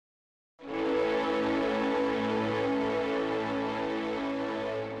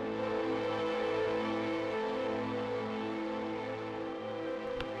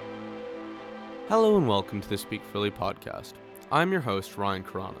Hello and welcome to the Speak Freely podcast. I'm your host, Ryan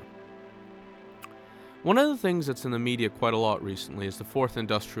Karana. One of the things that's in the media quite a lot recently is the fourth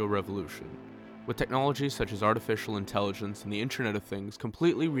industrial revolution, with technologies such as artificial intelligence and the Internet of Things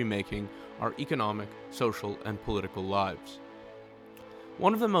completely remaking our economic, social, and political lives.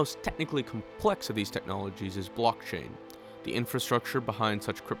 One of the most technically complex of these technologies is blockchain, the infrastructure behind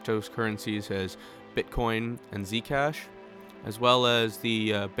such cryptocurrencies as Bitcoin and Zcash, as well as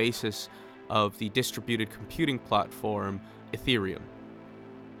the basis of the distributed computing platform Ethereum.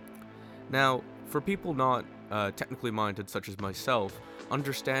 Now, for people not technically minded such as myself,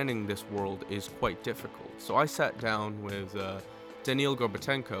 understanding this world is quite difficult. So I sat down with Daniil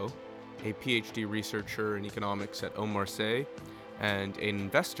Gorbatenko, a PhD researcher in economics at Aix-Marseilles and an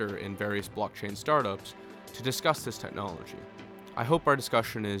investor in various blockchain startups, to discuss this technology. I hope our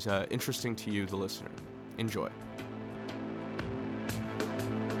discussion is interesting to you, the listener. Enjoy.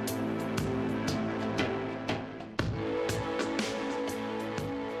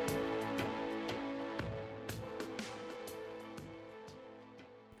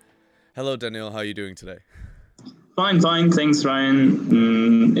 Hello, Daniil. How are you doing today? Fine. Thanks,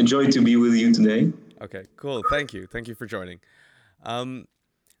 Ryan. Enjoy to be with you today. Okay, cool. Thank you for joining.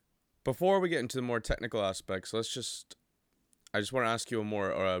 Before we get into the more technical aspects, I just want to ask you a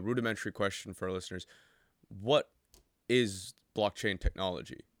more rudimentary question for our listeners. What is blockchain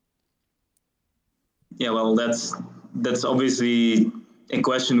technology? Yeah, well, that's obviously a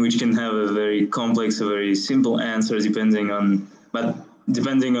question which can have a very complex, a very simple answer, depending on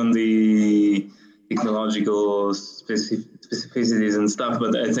the technological specificities and stuff.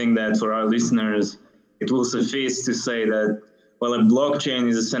 But I think that for our listeners, it will suffice to say that, well, a blockchain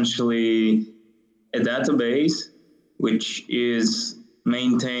is essentially a database which is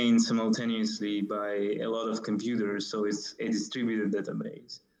maintained simultaneously by a lot of computers. So it's a distributed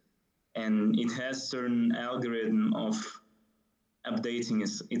database. And it has certain algorithm of updating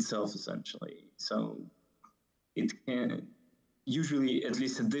itself, essentially. So it can usually, at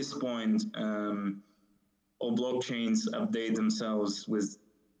least at this point, all blockchains update themselves with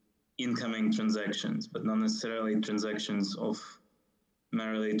incoming transactions, but not necessarily transactions of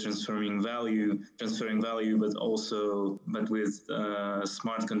merely transferring value, but with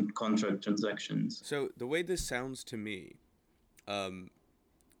smart contract transactions. So the way this sounds to me,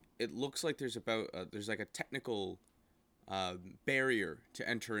 it looks like there's like a technical barrier to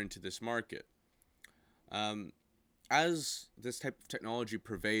enter into this market. As this type of technology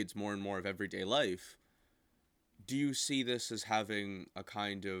pervades more and more of everyday life, do you see this as having a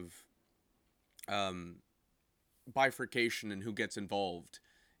kind of bifurcation in who gets involved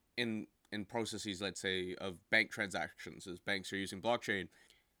in processes, let's say, of bank transactions, as banks are using blockchain?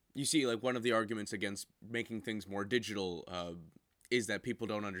 You see, like, one of the arguments against making things more digital is that people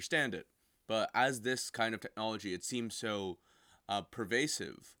don't understand it. But as this kind of technology, it seems so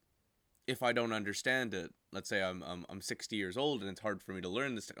pervasive. If I don't understand it, let's say I'm 60 years old and it's hard for me to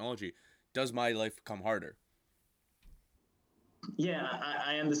learn this technology, does my life become harder? Yeah,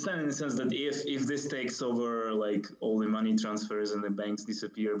 I understand in the sense that if this takes over, like, all the money transfers and the banks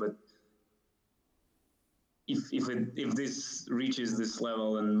disappear, but if this reaches this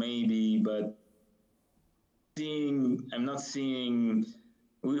level, and maybe, but I'm not seeing.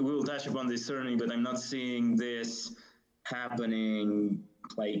 We will touch upon this certainly, but I'm not seeing this happening,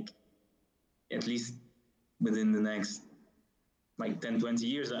 like, at least within the next, like, 10, 20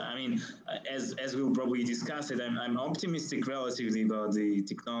 years. I mean, as we'll probably discuss it, I'm optimistic relatively about the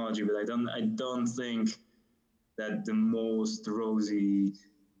technology, but I don't think that the most rosy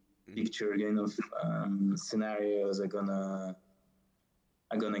picture kind of scenarios are gonna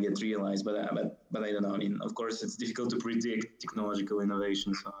get realized. But I don't know. I mean, of course, it's difficult to predict technological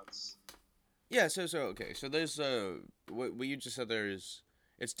innovation. So it's Okay. So there's what you just said.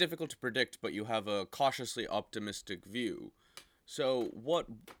 It's difficult to predict, but you have a cautiously optimistic view. So what,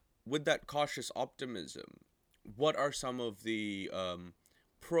 with that cautious optimism, what are some of the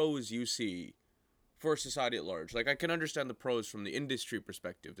pros you see for society at large? Like, I can understand the pros from the industry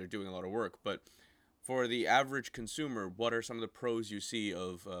perspective. They're doing a lot of work. But for the average consumer, what are some of the pros you see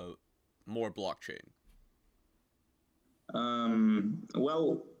of more blockchain?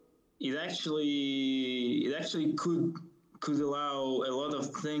 Well, it actually could allow a lot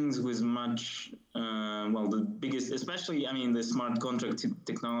of things with much the biggest, especially, I mean, the smart contract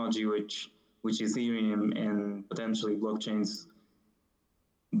technology, which Ethereum and potentially blockchains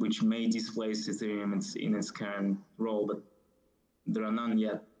which may displace Ethereum in its current role, but there are none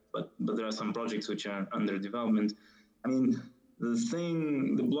yet, but there are some projects which are under development. I mean, the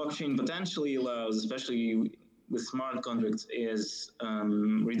blockchain potentially allows, especially with smart contracts is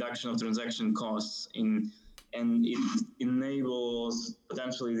reduction of transaction costs and it enables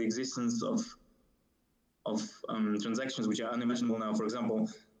potentially the existence of transactions which are unimaginable now. For example,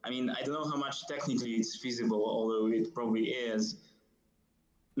 I mean, I don't know how much technically it's feasible, although it probably is.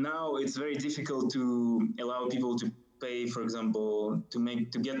 Now it's very difficult to allow people to pay, for example,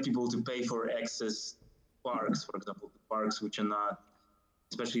 to get people to pay for access parks, for example, parks which are not,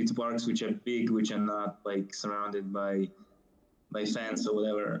 especially to parks which are big, which are not like surrounded by fence or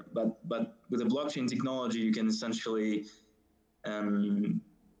whatever. But with the blockchain technology, you can essentially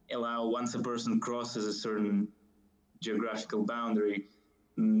allow, once a person crosses a certain geographical boundary,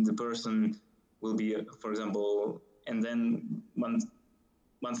 the person will be, for example, and then once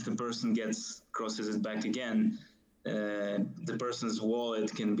the person crosses it back again, the person's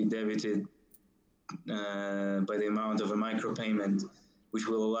wallet can be debited by the amount of a micropayment, which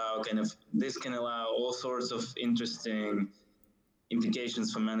will allow this can allow all sorts of interesting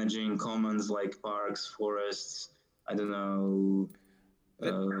implications for managing commons like parks, forests, I don't know,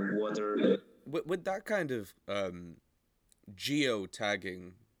 water. With that kind of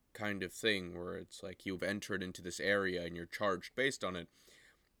geo-tagging kind of thing, where it's like you've entered into this area and you're charged based on it,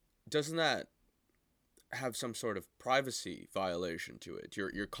 doesn't that have some sort of privacy violation to it?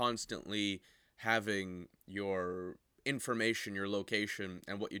 You're constantly having your information, your location,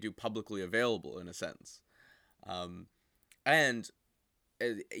 and what you do publicly available in a sense, and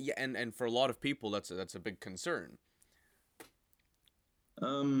and for a lot of people, that's a big concern.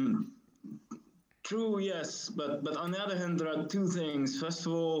 True, yes, but on the other hand, there are two things. First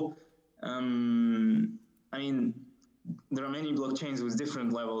of all, I mean, there are many blockchains with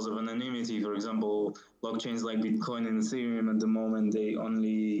different levels of anonymity. For example, blockchains like Bitcoin and Ethereum at the moment,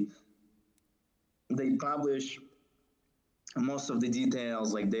 they publish most of the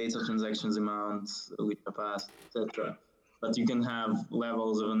details like data, transactions, amounts which are passed, etc. But you can have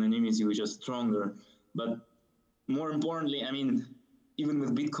levels of anonymity which are stronger. But more importantly, I mean, even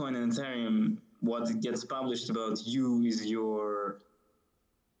with Bitcoin and Ethereum, what gets published about you is your.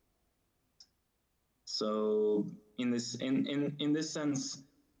 So in this sense,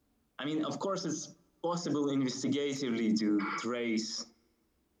 I mean, of course, it's possible investigatively to trace,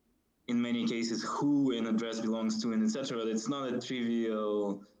 in many cases, who an address belongs to and etc. But it's not a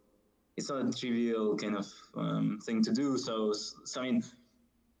trivial kind of thing to do. So I mean,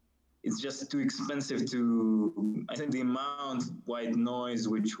 it's just too expensive to. I think the amount of white noise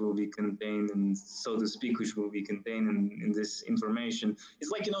which will be contained, and so to speak, which will be contained in this information, it's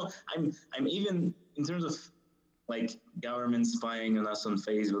like, you know, I'm even in terms of like government spying on us on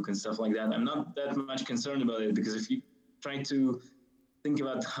Facebook and stuff like that, I'm not that much concerned about it, because if you try to think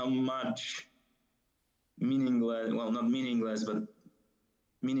about how much meaningless, well, not meaningless, but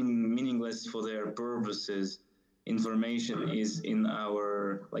meaningless for their purposes information is in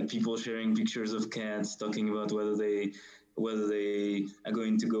our, like, people sharing pictures of cats, talking about whether they are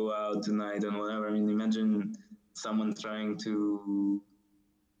going to go out tonight and whatever. I mean, imagine someone trying to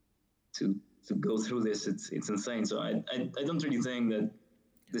go through this. It's insane. So I don't really think that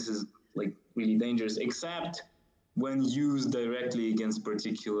this is like really dangerous, except when used directly against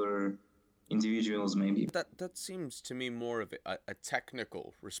particular individuals, maybe. That seems to me more of a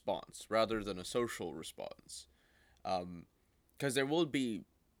technical response rather than a social response, because there will be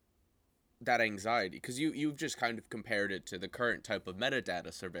that anxiety, because you've just kind of compared it to the current type of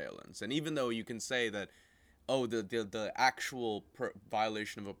metadata surveillance, and even though you can say that, oh, the actual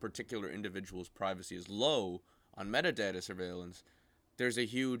violation of a particular individual's privacy is low on metadata surveillance, there's a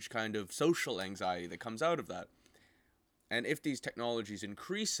huge kind of social anxiety that comes out of that. And if these technologies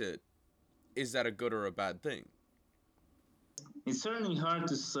increase it, is that a good or a bad thing? It's certainly hard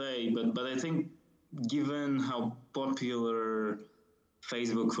to say, but I think given how popular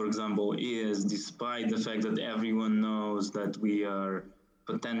Facebook, for example, is, despite the fact that everyone knows that we are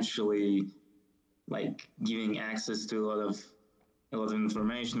potentially like giving access to a lot of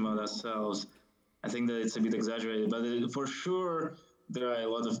information about ourselves, I think that it's a bit exaggerated. But for sure, there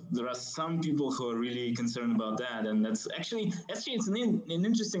are some people who are really concerned about that, and that's actually it's an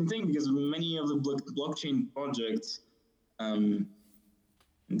interesting thing, because many of the blockchain projects,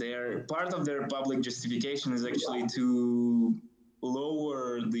 their part of their public justification is actually to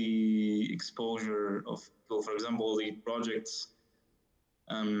lower the exposure of people. For example, the projects,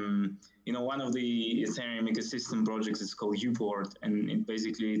 you know, one of the Ethereum ecosystem projects is called Uport, and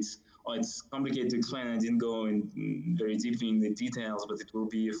it's complicated to explain. I didn't go in very deeply in the details, but it will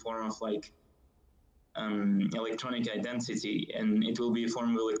be a form of like electronic identity, and it will be a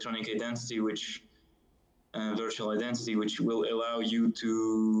form of electronic identity, which virtual identity, which will allow you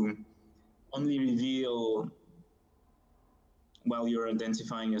to only reveal while you're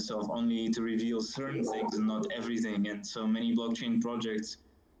identifying yourself, only to reveal certain things and not everything. And so many blockchain projects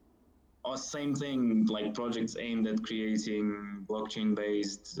are same thing, like projects aimed at creating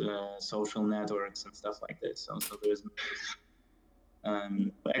blockchain-based social networks and stuff like this. So there's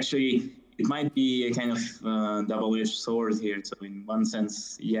but actually, it might be a kind of double-edged sword here. So in one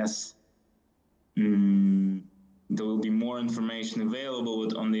sense, yes, there will be more information available,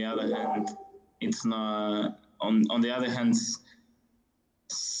 but on the other hand, it's not. On the other hand,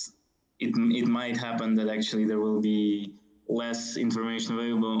 it might happen that actually there will be less information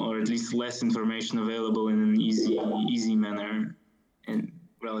available, or at least less information available in an easy manner, in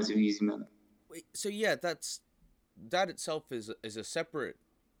relatively easy manner. Wait, so yeah, that itself is a separate,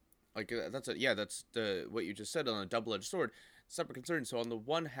 like that's the what you just said on a double-edged sword, separate concern. So on the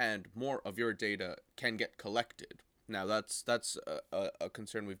one hand, more of your data can get collected. Now that's a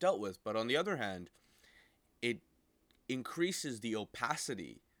concern we've dealt with, but on the other hand, it increases the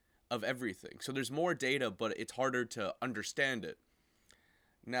opacity of everything. So there's more data, but it's harder to understand it.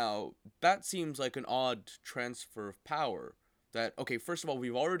 Now, that seems like an odd transfer of power. That, okay, first of all,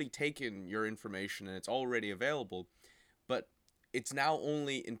 we've already taken your information and it's already available, but it's now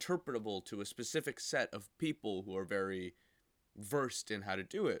only interpretable to a specific set of people who are very versed in how to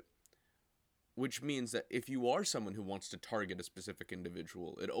do it. Which means that if you are someone who wants to target a specific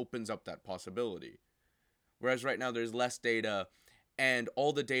individual, it opens up that possibility. Whereas right now there's less data and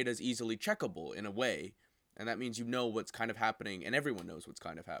all the data is easily checkable in a way. And that means you know what's kind of happening and everyone knows what's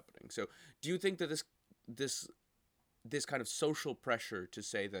kind of happening. So do you think that this kind of social pressure to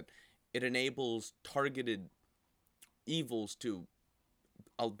say that it enables targeted evils to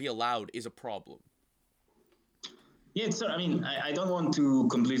be allowed is a problem? Yeah, so I mean, I don't want to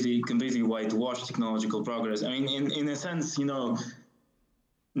completely whitewash technological progress. I mean, in a sense, no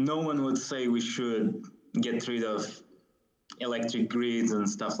one would say we should get rid of electric grids and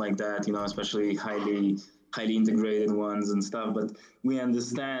stuff like that, especially highly integrated ones and stuff. But we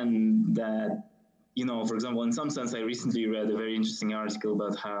understand that, for example, in some sense, I recently read a very interesting article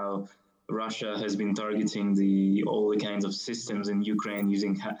about how Russia has been targeting all the kinds of systems in Ukraine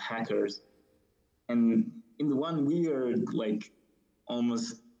using hackers. And in the one weird, like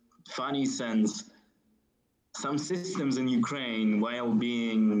almost funny sense, some systems in Ukraine, while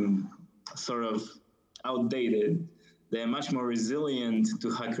being sort of outdated, they're much more resilient to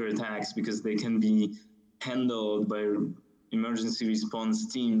hacker attacks because they can be handled by emergency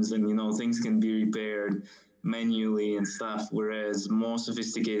response teams, and things can be repaired manually and stuff. Whereas more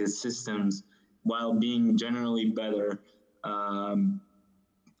sophisticated systems, while being generally better, are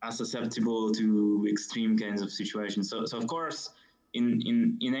susceptible to extreme kinds of situations. So of course, with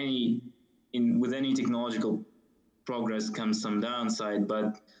any technological progress comes some downside,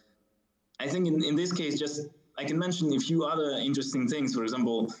 but I think in this case, just I can mention a few other interesting things. For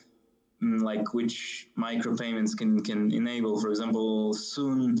example, like which micropayments can enable. For example,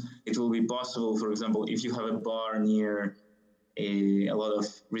 soon it will be possible. For example, if you have a bar near a lot of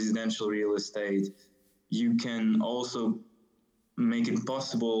residential real estate, you can also make it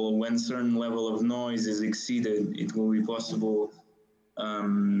possible when certain level of noise is exceeded. It will be possible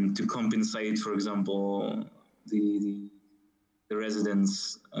to compensate, for example, the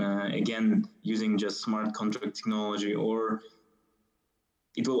residents, again, using just smart contract technology. Or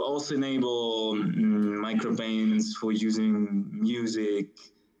it will also enable micropayments for using music,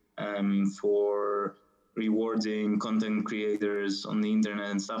 for rewarding content creators on the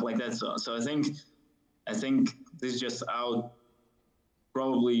internet and stuff like that. So I think this just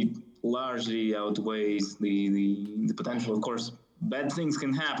probably largely outweighs the potential. Of course, bad things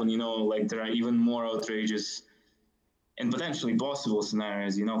can happen, like there are even more outrageous and potentially possible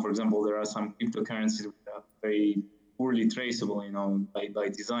scenarios. For example, there are some cryptocurrencies that are very poorly traceable, by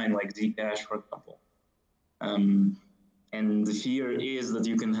design, like Zcash, for example. And the fear is that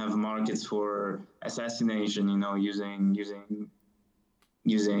you can have markets for assassination,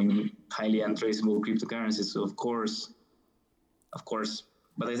 using highly untraceable cryptocurrencies. So of course,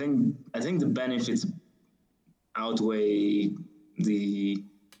 but I think the benefits outweigh the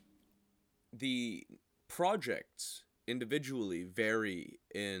projects individually vary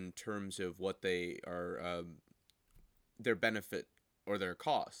in terms of what they are, their benefit or their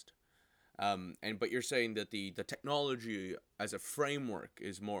cost. But you're saying that the technology as a framework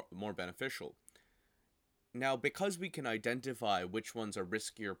is more beneficial. Now, because we can identify which ones are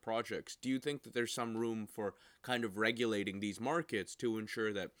riskier projects, do you think that there's some room for kind of regulating these markets to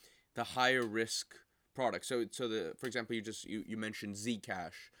ensure that the higher risk products, for example, you mentioned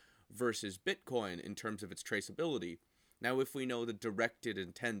Zcash versus Bitcoin in terms of its traceability. Now, if we know the directed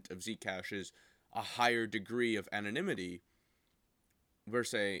intent of Zcash is a higher degree of anonymity,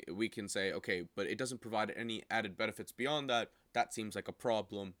 we can say, okay, but it doesn't provide any added benefits beyond that. That seems like a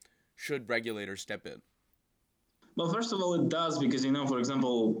problem. Should regulators step in? Well, first of all, it does because, for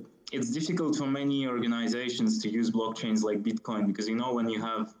example, it's difficult for many organizations to use blockchains like Bitcoin because, when you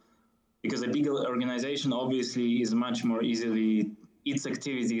have, because a big organization obviously is much more easily, its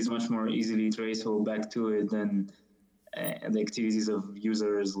activity is much more easily traceable back to it than the activities of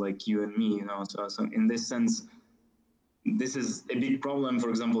users like you and me, So in this sense, this is a big problem, for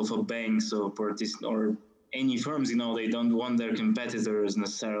example, for banks or or any firms. They don't want their competitors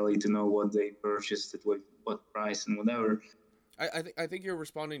necessarily to know what they purchased at what price and whatever. I think you're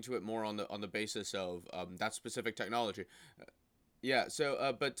responding to it more on the basis of that specific technology. Yeah.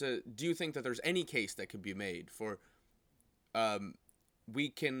 So, but do you think that there's any case that could be made for we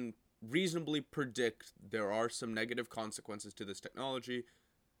can reasonably predict there are some negative consequences to this technology?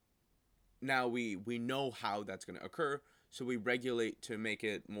 Now we know how that's going to occur, so we regulate to make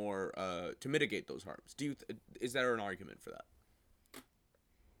it more to mitigate those harms. Is there an argument for that?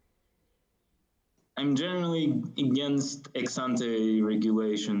 I'm generally against ex-ante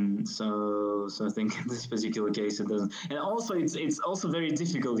regulation, so I think in this particular case it doesn't. And also, it's also very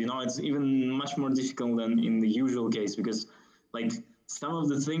difficult. It's even much more difficult than in the usual case because, like, some of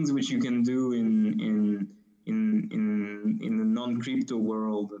the things which you can do in the non-crypto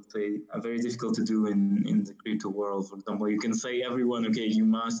world, let's say, are very difficult to do in the crypto world. For example, you can say everyone, okay, you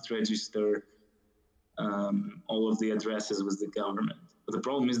must register all of the addresses with the government. But the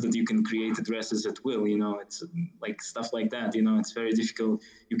problem is that you can create addresses at will, it's like stuff like that, it's very difficult.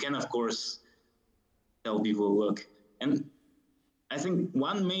 You can, of course, tell people, look, and I think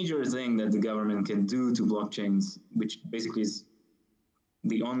one major thing that the government can do to blockchains, which basically is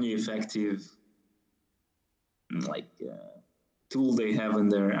the only effective tool they have in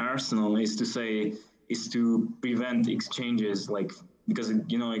their arsenal, is to prevent exchanges, because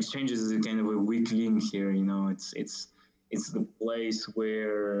exchanges is a kind of a weak link here. It's the place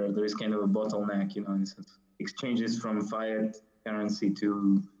where there is kind of a bottleneck. Exchanges from fiat currency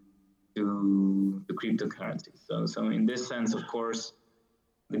to cryptocurrency. So in this sense, of course,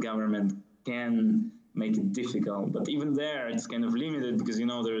 the government can make it difficult, but even there, it's kind of limited because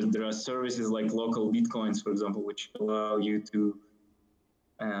there are services like local bitcoins, for example, which allow you to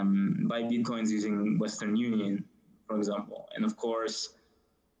buy bitcoins using Western Union, for example. And of course,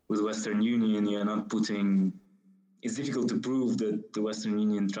 with Western Union, you're not putting. It's difficult to prove that the Western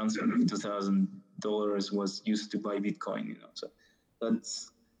Union transfer of $2,000 was used to buy Bitcoin. So, but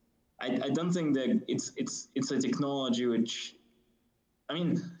I don't think that it's a technology which, I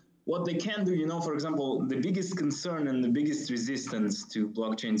mean, what they can do, for example, the biggest concern and the biggest resistance to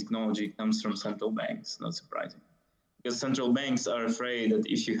blockchain technology comes from central banks, not surprising. Because central banks are afraid that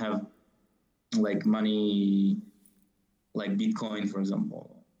if you have money like Bitcoin, for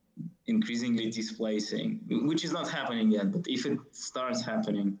example, increasingly displacing, which is not happening yet, but if it starts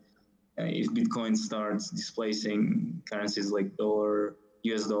happening, if Bitcoin starts displacing currencies like dollar,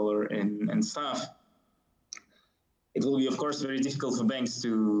 US dollar, and stuff, it will be, of course, very difficult for banks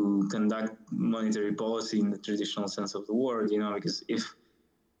to conduct monetary policy in the traditional sense of the word, because if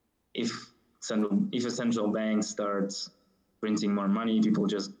a central bank starts printing more money, people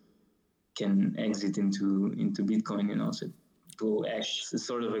just can exit into Bitcoin, so it will act as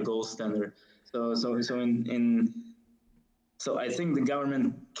sort of a gold standard. So I think the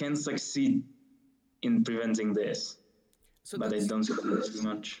government can succeed in preventing this, but I don't support too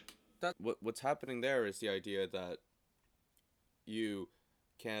much. What's happening there is the idea that you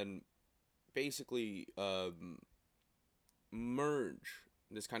can basically merge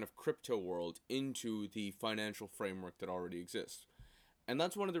this kind of crypto world into the financial framework that already exists. And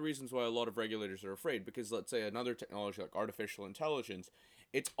that's one of the reasons why a lot of regulators are afraid, because let's say another technology like artificial intelligence,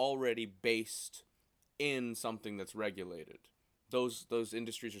 it's already based in something that's regulated. Those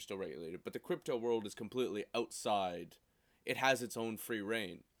industries are still regulated, but the crypto world is completely outside. It has its own free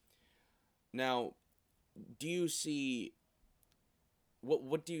reign. Now, do you see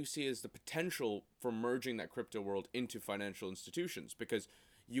what do you see as the potential for merging that crypto world into financial institutions? Because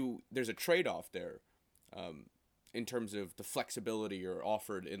there's a trade-off there in terms of the flexibility you're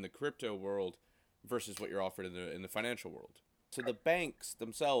offered in the crypto world versus what you're offered in the financial world. So the banks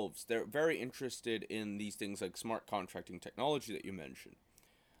themselves, they're very interested in these things like smart contracting technology that you mentioned.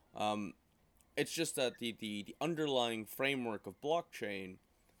 It's just that the underlying framework of blockchain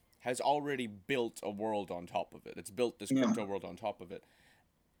has already built a world on top of it. It's built this crypto world on top of it.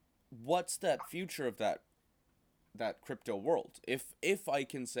 What's that future of that crypto world? If I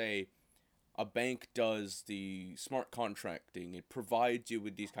can say a bank does the smart contracting, it provides you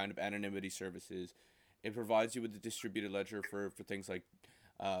with these kind of anonymity services, It provides you with the distributed ledger for things like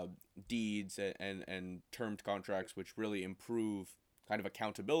uh, deeds and termed contracts, which really improve kind of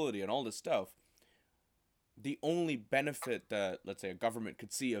accountability and all this stuff. The only benefit that, let's say, a government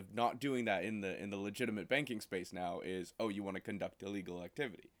could see of not doing that in the legitimate banking space now is, oh, you want to conduct illegal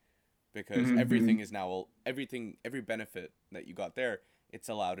activity, because everything Mm-hmm. is now every benefit that you got there, it's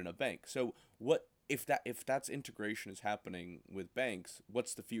allowed in a bank. So what if that's integration is happening with banks?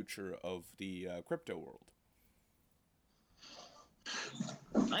 What's the future of the crypto world?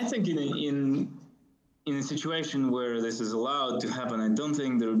 I think in a situation where this is allowed to happen, I don't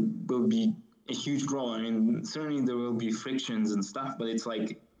think there will be a huge problem. I mean, certainly there will be frictions and stuff, but it's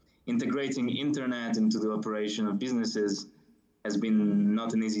like integrating internet into the operation of businesses has been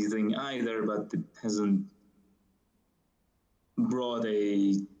not an easy thing either, but it hasn't brought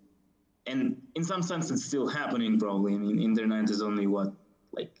a, and in some sense it's still happening probably. I mean, internet is only what,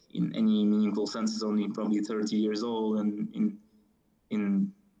 like in any meaningful sense, is only probably 30 years old, and in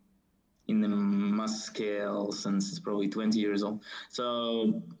in the mass scale sense it's probably 20 years old.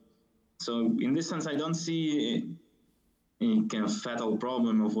 So in this sense I don't see any kind of fatal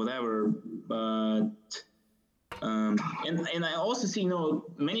problem of whatever, but and I also see,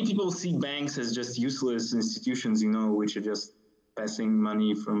 many people see banks as just useless institutions, which are just passing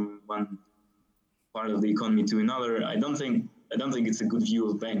money from one part of the economy to another. I don't think it's a good view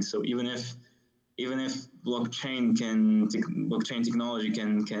of banks. So even if blockchain technology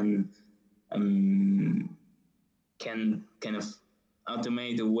um, can kind of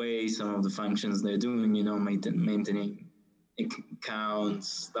automate away some of the functions they're doing, maintaining accounts,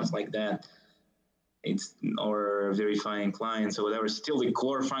 stuff like that. It's or verifying clients or whatever. Still, the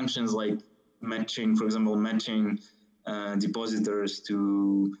core functions like matching, for example, matching depositors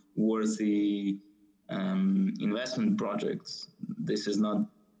to worthy investment projects. This is not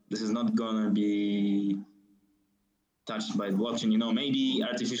gonna be touched by blockchain. Maybe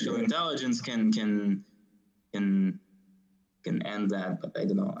artificial intelligence can can end that, but I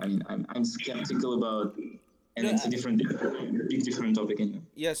don't know. I mean, I'm skeptical about, and No, it's a big different topic anyway.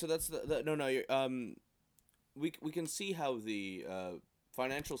 yeah. So that's the no no. We can see how the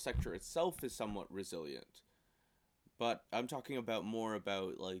financial sector itself is somewhat resilient, but I'm talking about more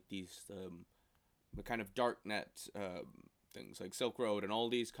about like these the kind of dark net things like Silk Road and all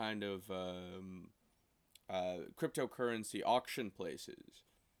these kind of cryptocurrency auction places.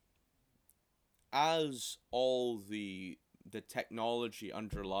 As all the technology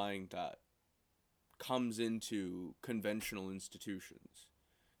underlying that comes into conventional institutions,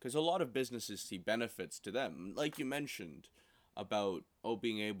 because a lot of businesses see benefits to them, like you mentioned about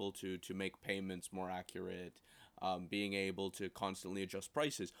being able to make payments more accurate, being able to constantly adjust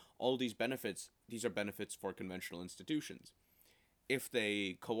prices. All these benefits, these are benefits for conventional institutions. If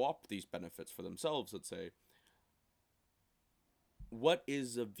they co-opt these benefits for themselves, let's say, what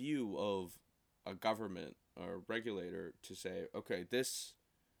is a view of a government or regulator to say, okay, this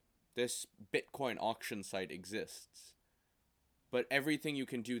Bitcoin auction site exists, but everything you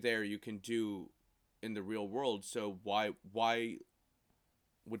can do there, you can do in the real world. So why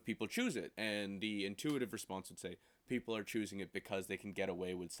would people choose it? And the intuitive response would say people are choosing it because they can get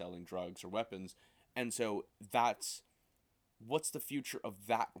away with selling drugs or weapons. And so that's what's the future of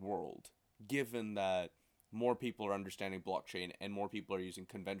that world, given that more people are understanding blockchain and more people are using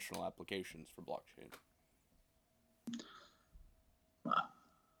conventional applications for blockchain.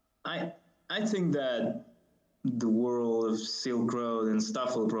 I I think that the world of Silk Road and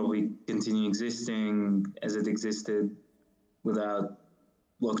stuff will probably continue existing as it existed without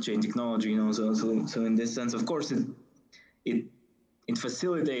blockchain technology. So in this sense, of course, it it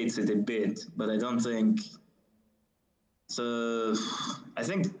facilitates it a bit, but I don't think so. I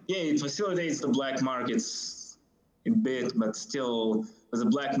think, yeah, it facilitates the black markets a bit, but still, with the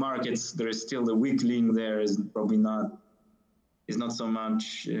black markets, there is still the weak link. There is probably not is not so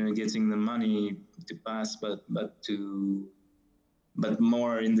much getting the money to pass, but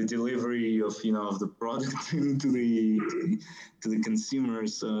more in the delivery of the product to the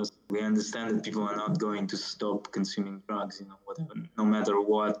consumers. So we understand that people are not going to stop consuming drugs, whatever, no matter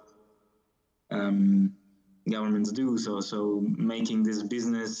what um, governments do. So making this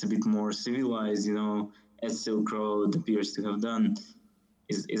business a bit more civilized, as Silk Road appears to have done,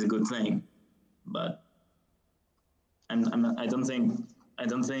 is a good thing. But I don't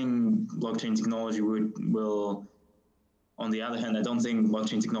think blockchain technology will. On the other hand, I don't think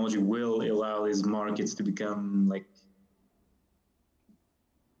blockchain technology will allow these markets to become like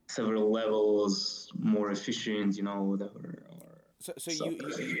several levels more efficient, whatever. Or So so.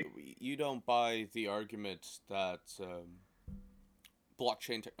 you don't buy the argument that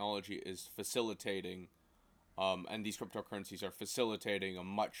blockchain technology is facilitating, and these cryptocurrencies are facilitating a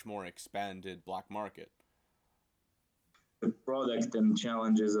much more expanded black market. The product and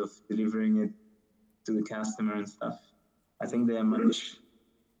challenges of delivering it to the customer and stuff, I think they are much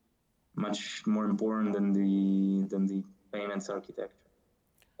more important than the payments architecture.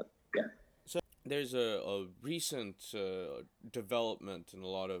 But, yeah. So there's a recent development in a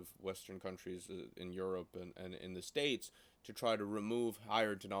lot of Western countries, in Europe and in the States, to try to remove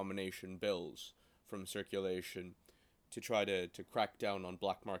higher denomination bills from circulation, to try to crack down on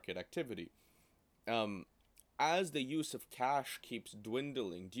black market activity. As the use of cash keeps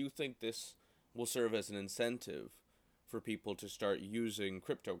dwindling, do you think this will serve as an incentive for people to start using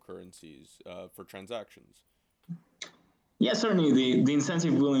cryptocurrencies for transactions? Yeah, certainly the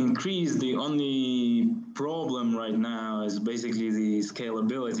incentive will increase. The only problem right now is basically the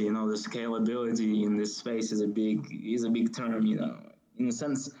scalability. The scalability in this space is a big term. In a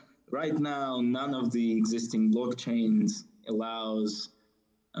sense, right now none of the existing blockchains allows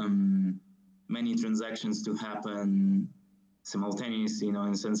many transactions to happen simultaneously. In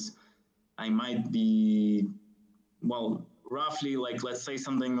a sense, I might be, well, roughly, like, let's say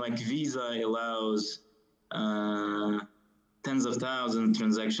something like Visa allows tens of thousands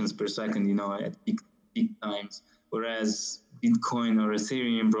transactions per second, at peak times, whereas Bitcoin or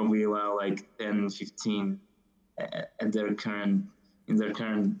Ethereum probably allow like 10, 15 in their current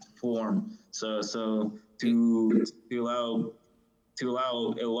form. So to allow a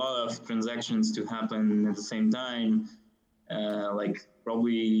lot of transactions to happen at the same time,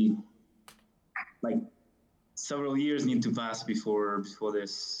 probably like several years need to pass before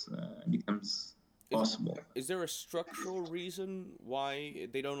this becomes possible. Is there a structural reason why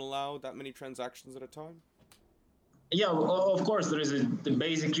they don't allow that many transactions at a time? Yeah, of course, the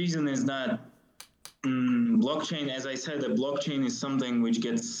basic reason is that blockchain, as I said, the blockchain is something which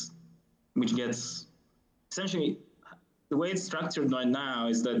gets essentially, the way it's structured right now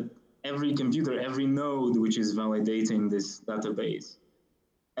is that every computer, every node which is validating this database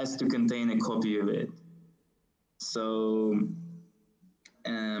has to contain a copy of it. So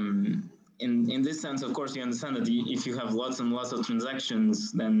in this sense, of course, you understand that if you have lots and lots of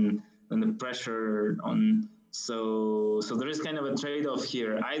transactions, then the pressure on, so there is kind of a trade-off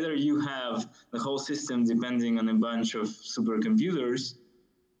here. Either you have the whole system depending on a bunch of supercomputers,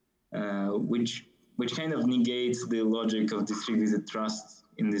 which kind of negates the logic of distributed trust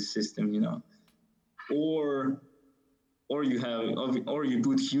in this system, or you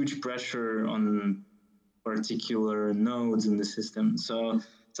put huge pressure on particular nodes in the system. So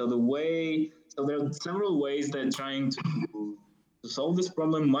there are several ways that trying to solve this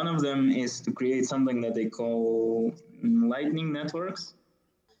problem. One of them is to create something that they call lightning networks.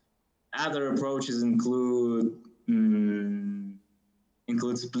 Other approaches include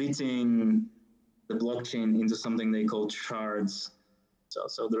splitting the blockchain into something they call shards.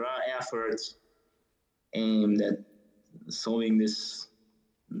 So there are efforts aimed at solving this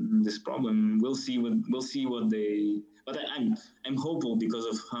problem. We'll see what they. But I'm hopeful because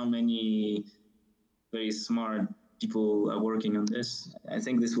of how many very smart people are working on this. I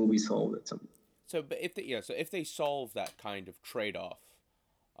think this will be solved at some point. So, but if they solve that kind of trade-off,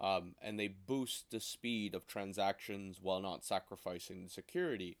 and they boost the speed of transactions while not sacrificing the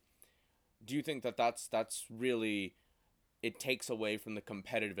security, do you think that that's really, it takes away from the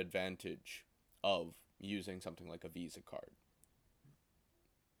competitive advantage of using something like a Visa card?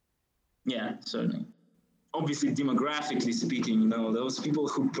 Yeah, certainly. Obviously, demographically speaking, those people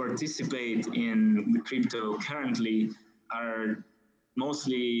who participate in the crypto currently are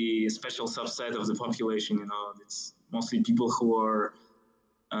mostly a special subset of the population. It's mostly people who are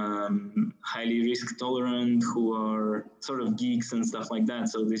highly risk tolerant, who are sort of geeks and stuff like that.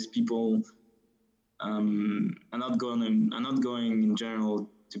 So these people are not going in general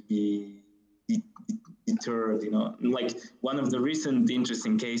to be deterred. Like one of the recent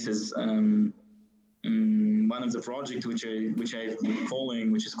interesting cases. One of the projects which I've been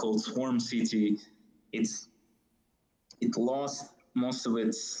following, which is called Swarm City, it lost most of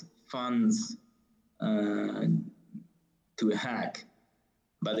its funds to a hack,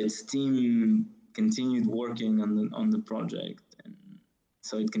 but its team continued working on the project, and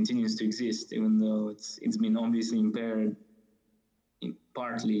so it continues to exist, even though it's been obviously impaired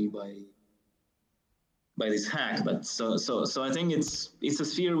partly by this hack. But so I think it's a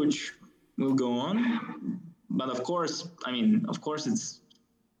sphere which will go on. But of course, it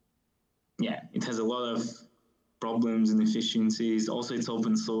has a lot of problems and efficiencies. Also, it's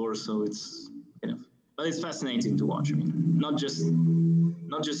open source, so it's but it's fascinating to watch. Not just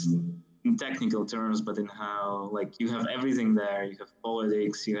in technical terms, but in how like you have everything there. You have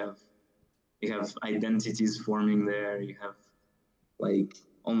politics, you have identities forming there, you have like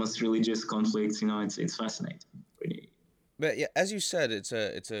almost religious conflicts. It's fascinating. Pretty. But yeah, as you said, it's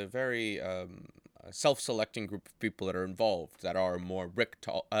a very self-selecting group of people that are involved that are more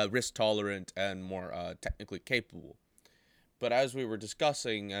risk tolerant and more technically capable. But as we were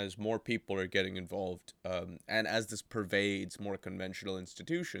discussing, as more people are getting involved, and as this pervades more conventional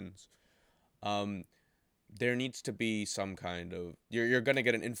institutions, um, there needs to be some kind of you're going to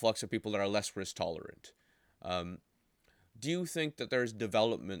get an influx of people that are less risk tolerant. Um, do you think that there's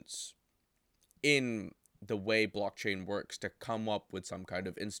developments in the way blockchain works to come up with some kind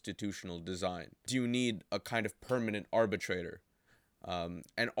of institutional design? Do you need a kind of permanent arbitrator?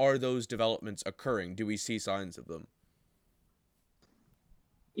 And are those developments occurring? Do we see signs of them?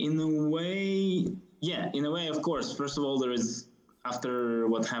 In a way, yeah, in a way, of course. First of all, there is, after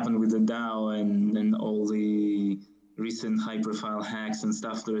what happened with the DAO and all the recent high-profile hacks and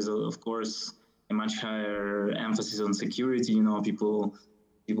stuff, there is, of course, a much higher emphasis on security. People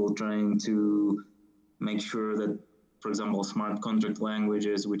trying to make sure that, for example, smart contract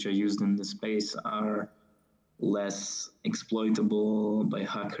languages which are used in the space are less exploitable by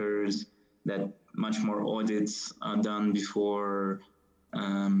hackers, that much more audits are done before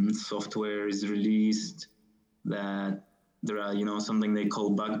software is released, that there are, something they call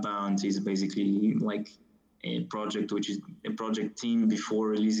bug bounties, basically like a project, which is a project team before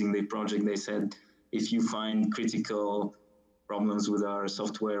releasing the project. They said, if you find critical problems with our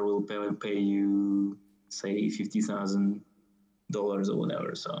software, we'll pay you, say, $50,000 or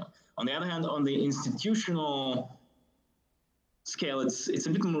whatever. So on the other hand, on the institutional scale, it's a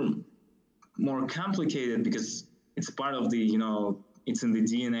bit more complicated because it's part of the, it's in the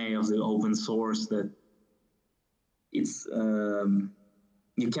DNA of the open source that it's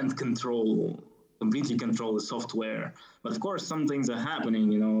you can't completely control the software. But of course, some things are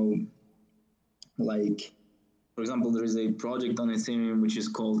happening, like, for example, there is a project on Ethereum which is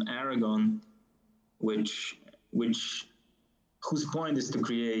called Aragon, which whose point is to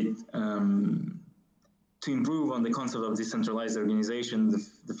create to improve on the concept of decentralized organization,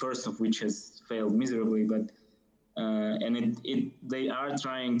 the first of which has failed miserably, but and they are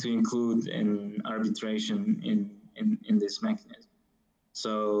trying to include an arbitration in this mechanism.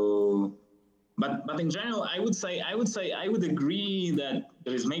 So, but in general, I would agree that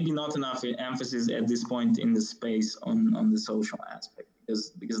there is maybe not enough emphasis at this point in the space on the social aspect,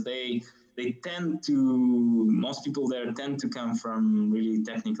 because most people there tend to come from really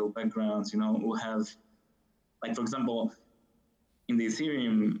technical backgrounds, who have, like, for example, in the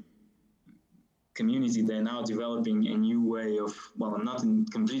Ethereum community, they're now developing a new way of, well, not a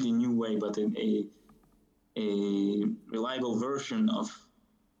completely new way, but a reliable version of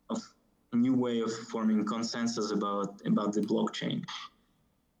a new way of forming consensus about the blockchain,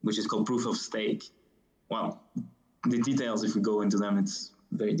 which is called proof of stake. Well, the details, if we go into them, it's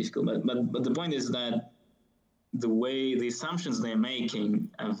very difficult. But the point is that the assumptions they're making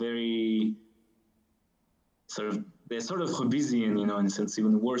are very they're sort of Hobbesian, in a sense,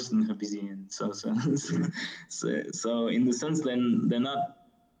 even worse than Hobbesian. So in the sense, then they're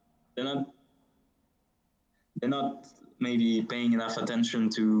not maybe paying enough attention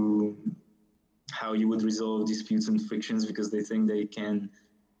to how you would resolve disputes and frictions, because they think they can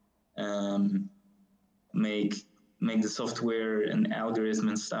make the software and algorithm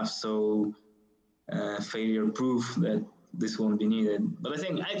and stuff so failure proof that this won't be needed. But I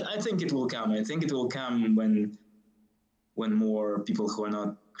think it will come. I think it will come when more people who are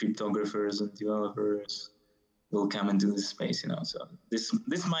not cryptographers and developers will come into this space. So this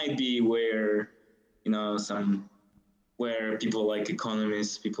might be where where people like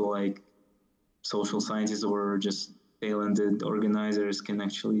economists, people like social scientists, or just talented organizers can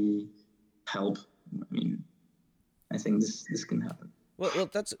actually help. I mean, I think this can happen. Well,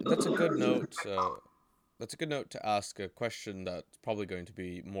 that's a good note. That's a good note to ask a question that's probably going to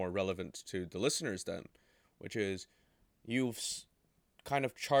be more relevant to the listeners then, which is, you've kind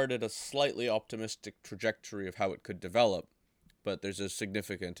of charted a slightly optimistic trajectory of how it could develop, but there's a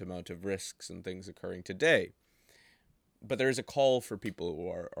significant amount of risks and things occurring today. But there is a call for people who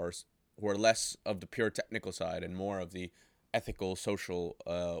are less of the pure technical side and more of the ethical, social,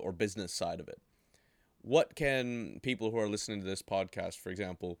 or business side of it. What can people who are listening to this podcast, for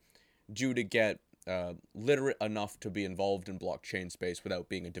example, do to get literate enough to be involved in blockchain space without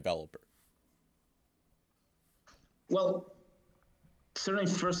being a developer? Well, certainly,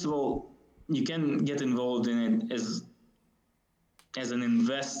 first of all, you can get involved in it as an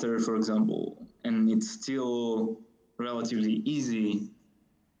investor, for example, and it's still relatively easy.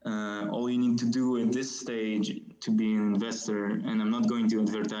 all you need to do at this stage to be an investor, and I'm not going to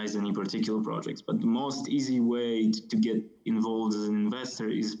advertise any particular projects, but the most easy way to get involved as an investor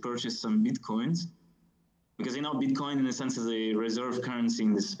is purchase some Bitcoins. Because, Bitcoin in a sense is a reserve currency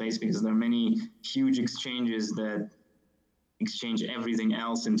in this space, because there are many huge exchanges that exchange everything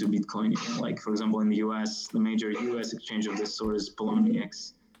else into Bitcoin. Like, for example, in the US, the major US exchange of this sort is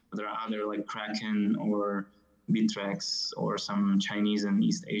Poloniex. There are other like Kraken or Bittrex or some Chinese and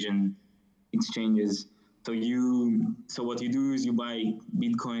East Asian exchanges. So what you do is you buy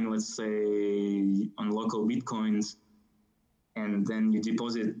Bitcoin, let's say on local Bitcoins, and then you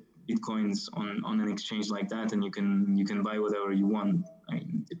deposit Bitcoins on an exchange like that, and you can buy whatever you want,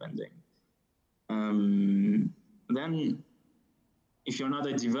 depending. Then, if you're not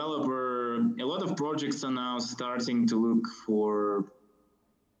a developer, a lot of projects are now starting to look for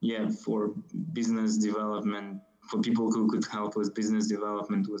business development, for people who could help with business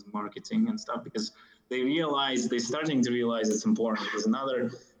development, with marketing and stuff, because they're starting to realize it's important. Because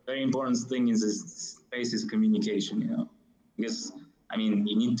another very important thing in this space is communication, because you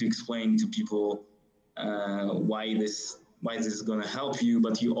need to explain to people why this is going to help you,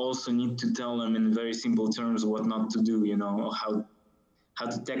 but you also need to tell them in very simple terms what not to do, or how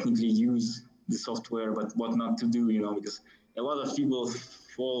to technically use the software, but what not to do, because a lot of people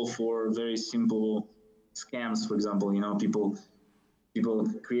fall for very simple scams. For example, people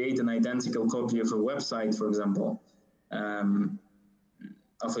create an identical copy of a website, for example,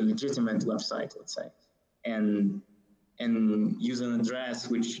 of a legitimate website, let's say, and use an address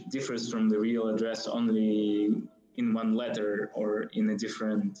which differs from the real address only in one letter, or in a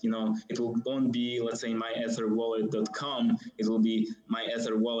different, it won't be, let's say, myetherwallet.com, it will be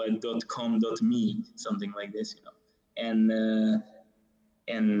myetherwallet.com.me, something like this, And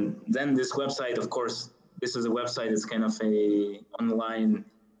then this website, of course, this is a website that's kind of a online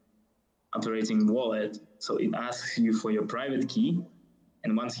operating wallet. So it asks you for your private key.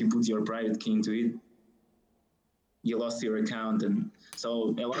 And once you put your private key into it, you lost your account. And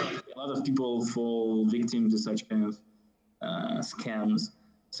so a lot of people fall victim to such kind of scams.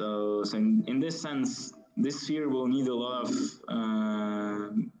 So in this sense, this sphere will need a lot of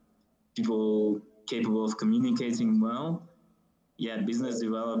people capable of communicating well. Business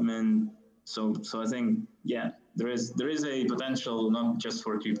development. So I think, there is a potential, not just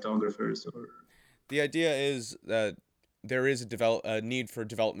for cryptographers. The idea is that there is a need for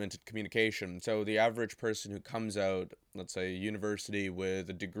development and communication. So the average person who comes out, let's say, university with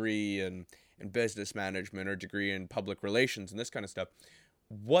a degree in business management or degree in public relations and this kind of stuff,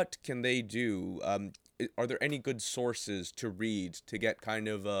 what can they do? Are there any good sources to read to get kind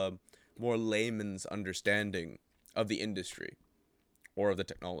of a more layman's understanding of the industry or of the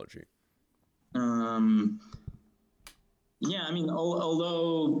technology?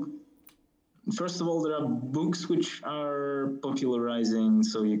 Although, first of all, there are books which are popularizing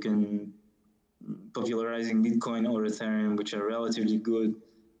Bitcoin or Ethereum, which are relatively good.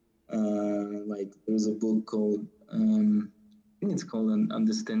 Like, there's a book called, I think it's called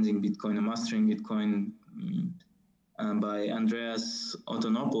Understanding Bitcoin and Mastering Bitcoin, by Andreas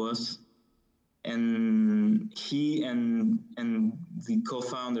Antonopoulos. And he and the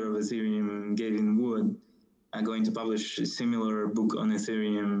co-founder of Ethereum, Gavin Wood, are going to publish a similar book on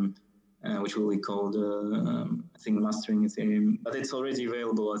Ethereum, which will be called, I think, Mastering Ethereum. But it's already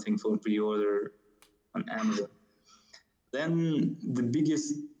available, I think, for pre-order on Amazon. Then the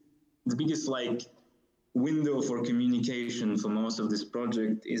biggest like window for communication for most of this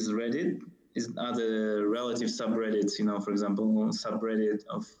project is Reddit. Are the relative subreddits, for example, subreddit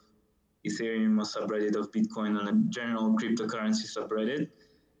of Ethereum or subreddit of Bitcoin, on a general cryptocurrency subreddit.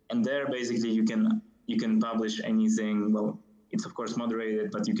 And there, basically, you can publish anything. Well, it's of course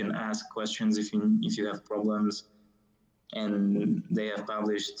moderated, but you can ask questions if you have problems. And they have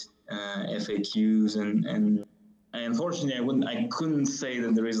published FAQs, and unfortunately, I couldn't say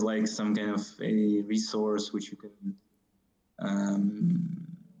that there is like some kind of a resource which you can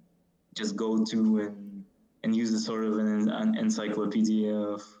just go to and use a sort of an encyclopedia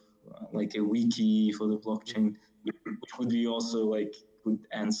of, like, a wiki for the blockchain, which would be also would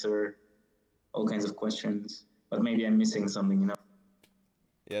answer all kinds of questions. But maybe I'm missing something,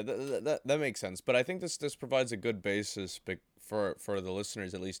 Yeah, that makes sense. But I think this provides a good basis for the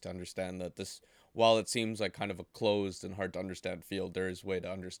listeners, at least, to understand that this, while it seems like kind of a closed and hard to understand field, there is a way to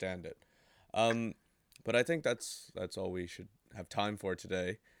understand it. But I think that's all we should have time for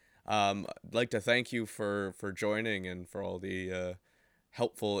today. I'd like to thank you for joining and for all the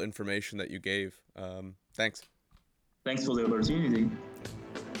helpful information that you gave. Thanks. Thanks for the opportunity.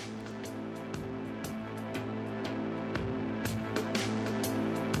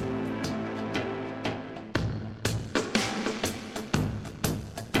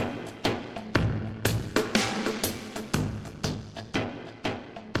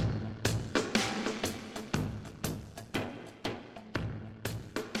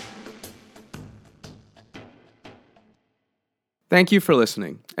 Thank you for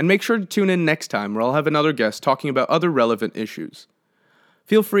listening, and make sure to tune in next time where I'll have another guest talking about other relevant issues.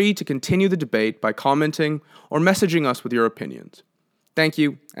 Feel free to continue the debate by commenting or messaging us with your opinions. Thank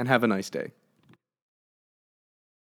you, and have a nice day.